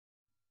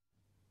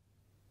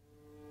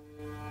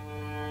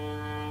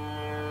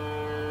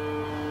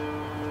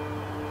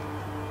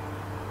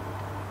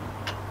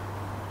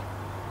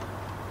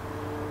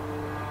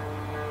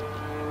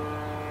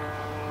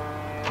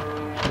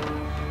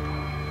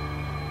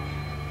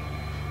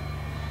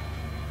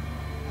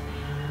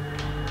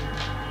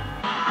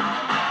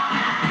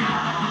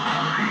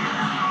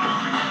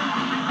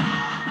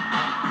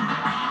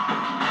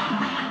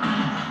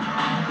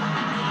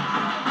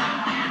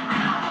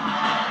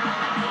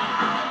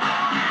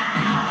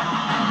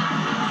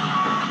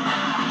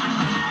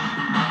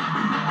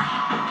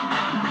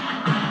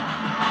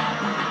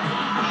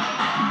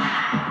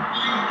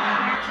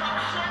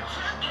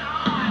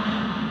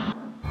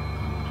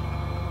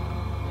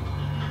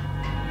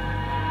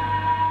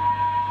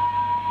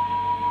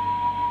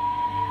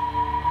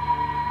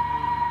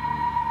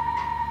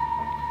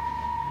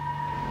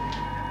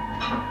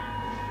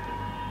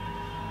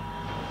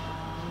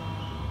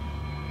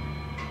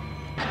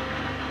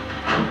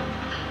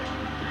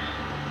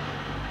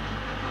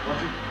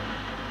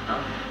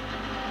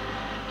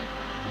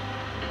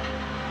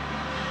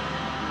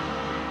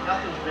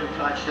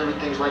touched them and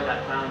things like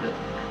that, found it.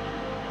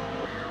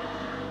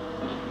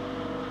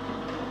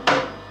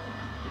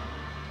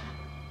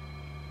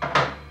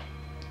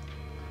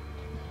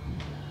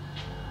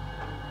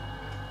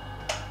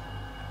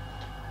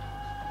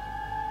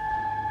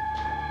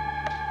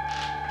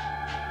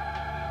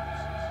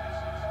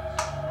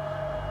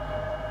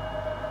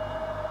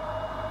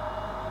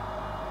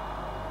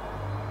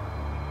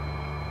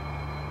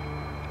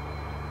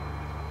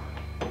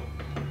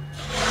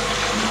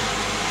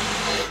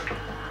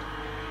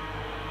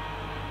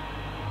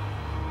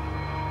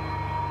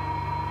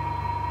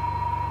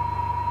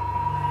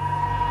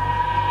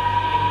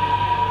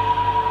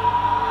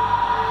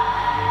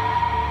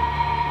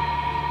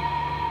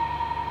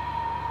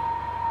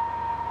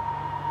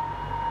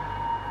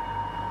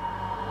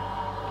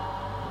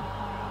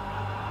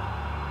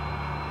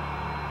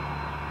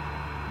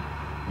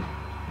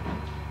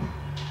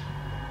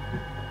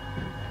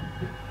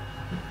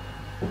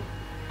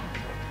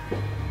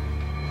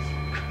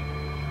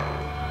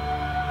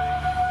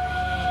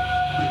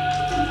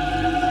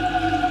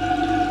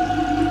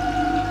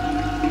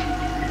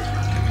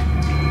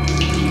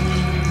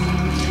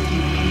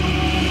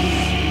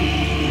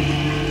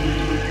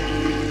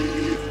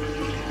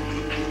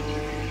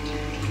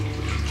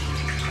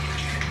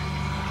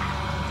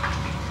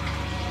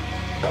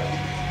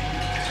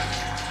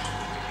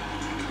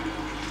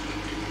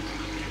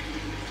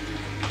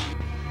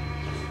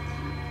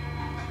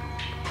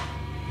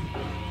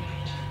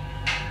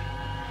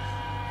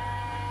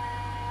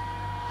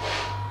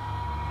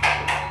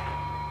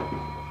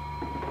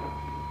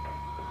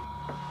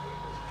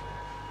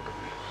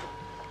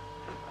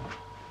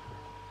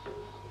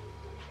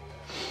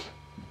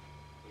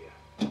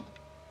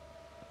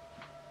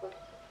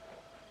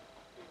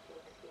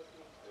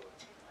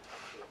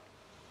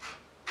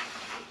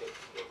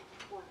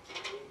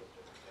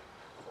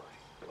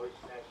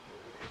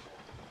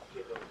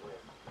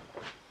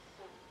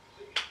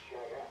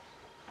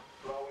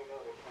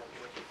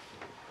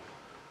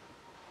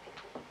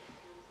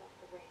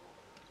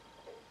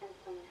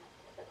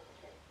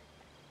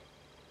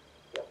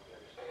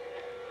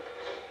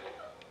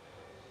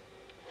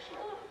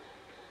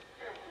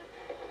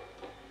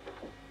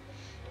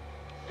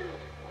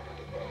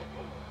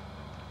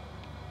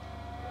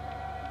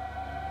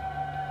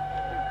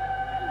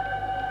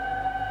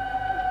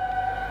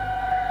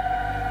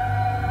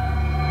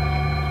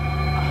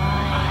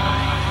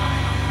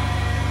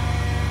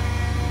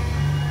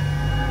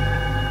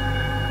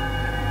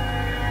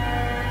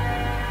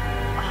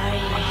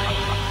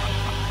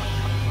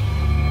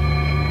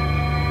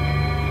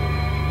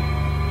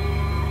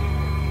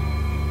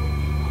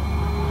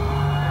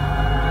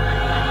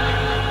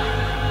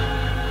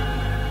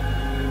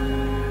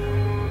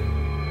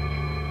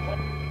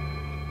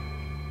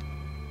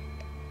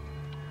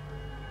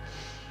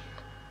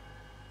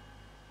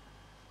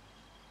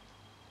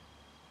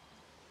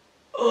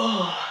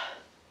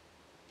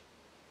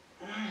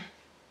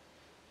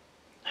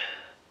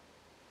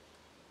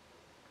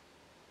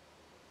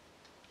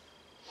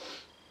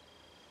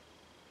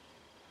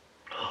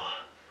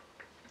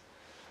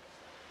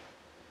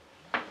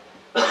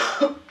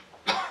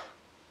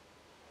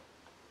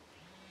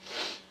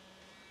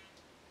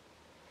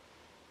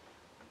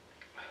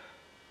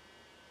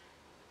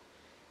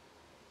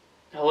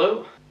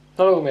 Hello?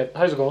 Hello mate,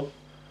 how's it going?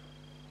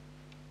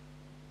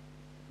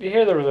 You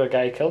hear there was a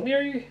guy killed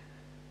near you?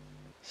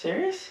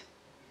 Serious?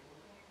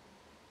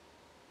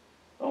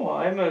 Oh,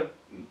 I'm a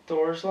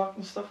doors locked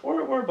and stuff.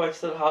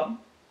 Whereabouts did it happen?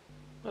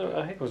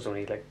 I think it was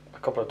only like a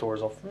couple of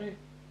doors off from you.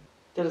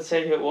 Did it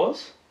say who it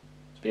was?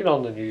 It's been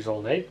on the news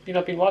all night. You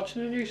not been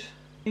watching the news?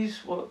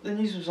 The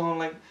news was on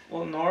like,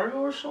 what, an hour ago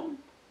or something?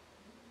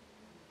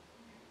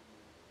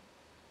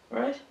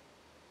 Right?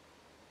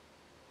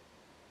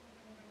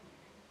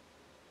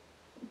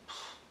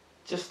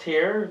 Just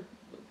here,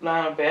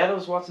 lying in bed, I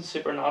was watching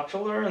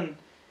Supernatural there and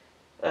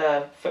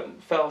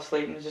fell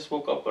asleep and just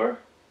woke up there.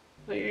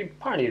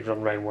 Apparently you'd run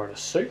around wearing a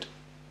suit.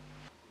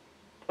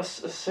 A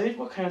suit?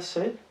 What kind of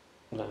suit?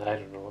 No, I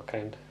don't know what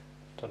kind.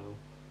 Don't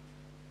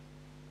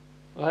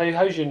know.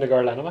 How's you and the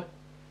girl anyway?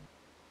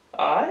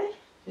 Aye,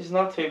 she's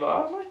not too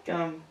bad, like,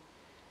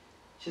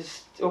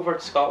 she's over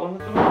at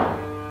Scotland at the moment.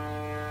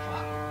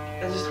 Fuck,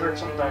 I just heard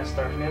something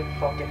downstairs, mate,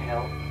 fucking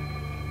hell.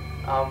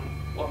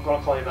 Well, I'm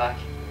gonna call you back.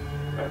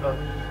 Right, bud.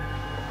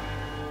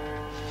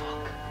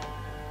 Fuck.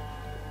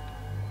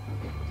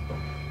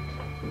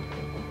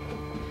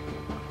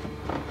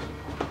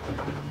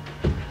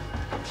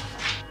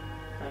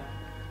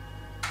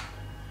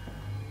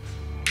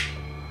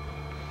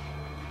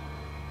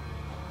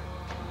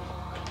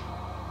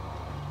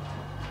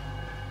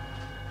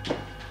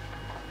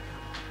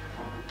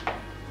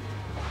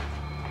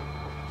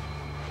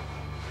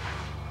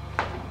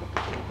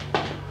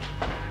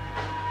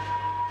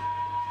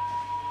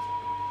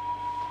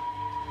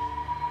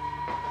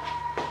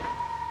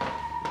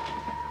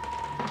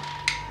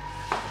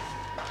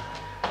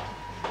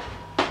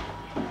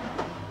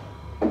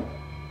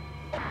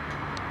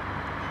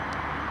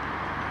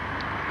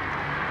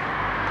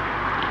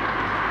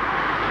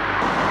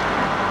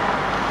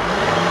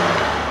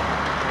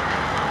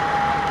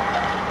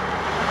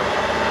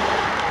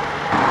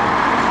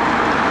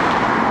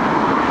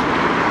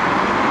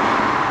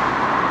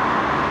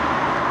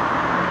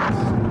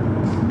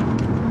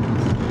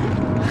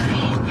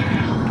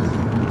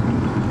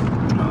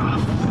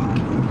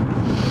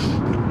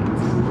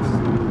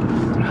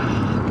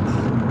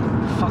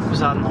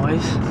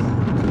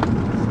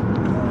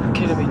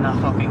 have been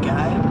that fucking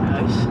guy in my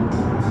house.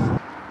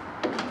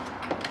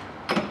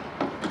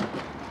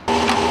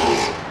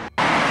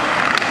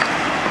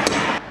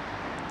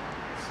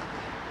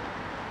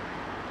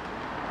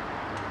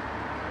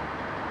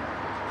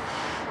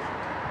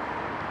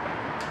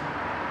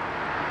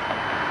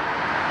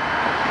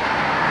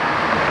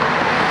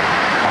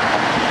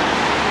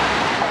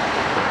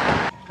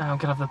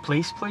 Could I have the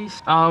police,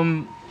 please?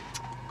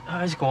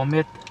 How's it going,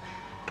 mate?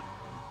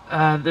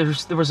 There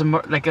was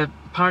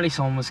apparently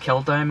someone was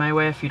killed down my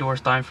way a few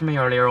doors down from me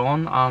earlier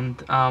on,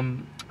 and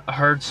I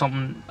heard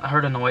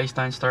a noise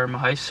downstairs in my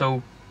house.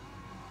 So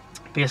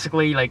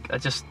basically, like, I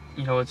just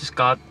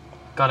got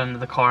into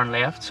the car and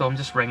left. So I'm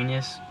just ringing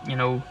you,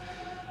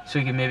 so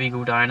you can maybe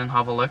go down and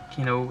have a look,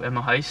 in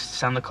my house.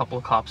 Send a couple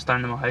of cops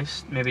down to my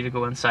house, maybe to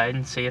go inside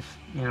and see if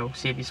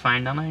he's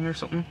found anything or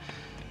something.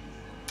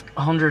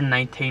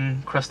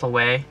 119 Crystal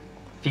Way.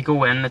 If you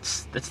go in,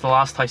 it's the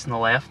last house on the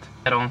left.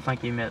 Get on,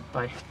 thank you, mate.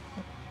 Bye.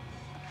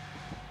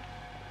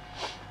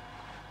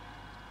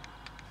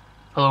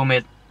 Hello,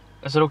 mate.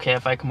 Is it okay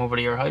if I come over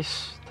to your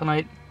house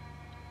tonight?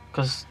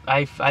 Cause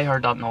I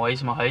heard that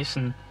noise in my house,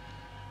 and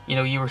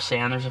you were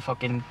saying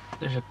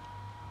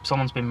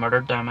someone's been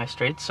murdered down my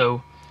street.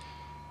 So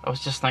I was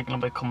just thinking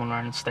about coming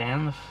around and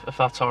staying, if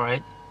that's all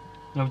right.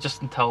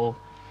 Just until.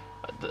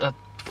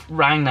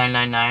 Rang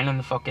 999 and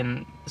the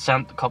fucking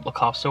sent a couple of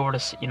cops over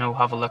to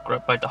have a look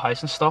about the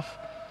house and stuff.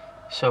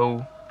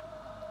 So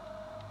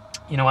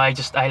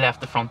I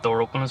left the front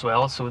door open as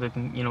well, so they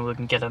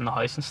can get in the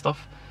house and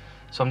stuff.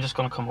 So I'm just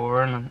gonna come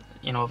over, and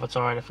if it's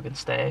alright if I can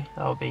stay,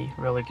 that would be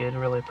really good. I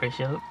really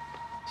appreciate it.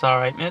 Is that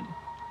alright, mate?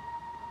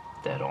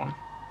 Dead on,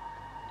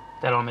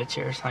 mate.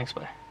 Cheers. Thanks,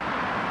 bye.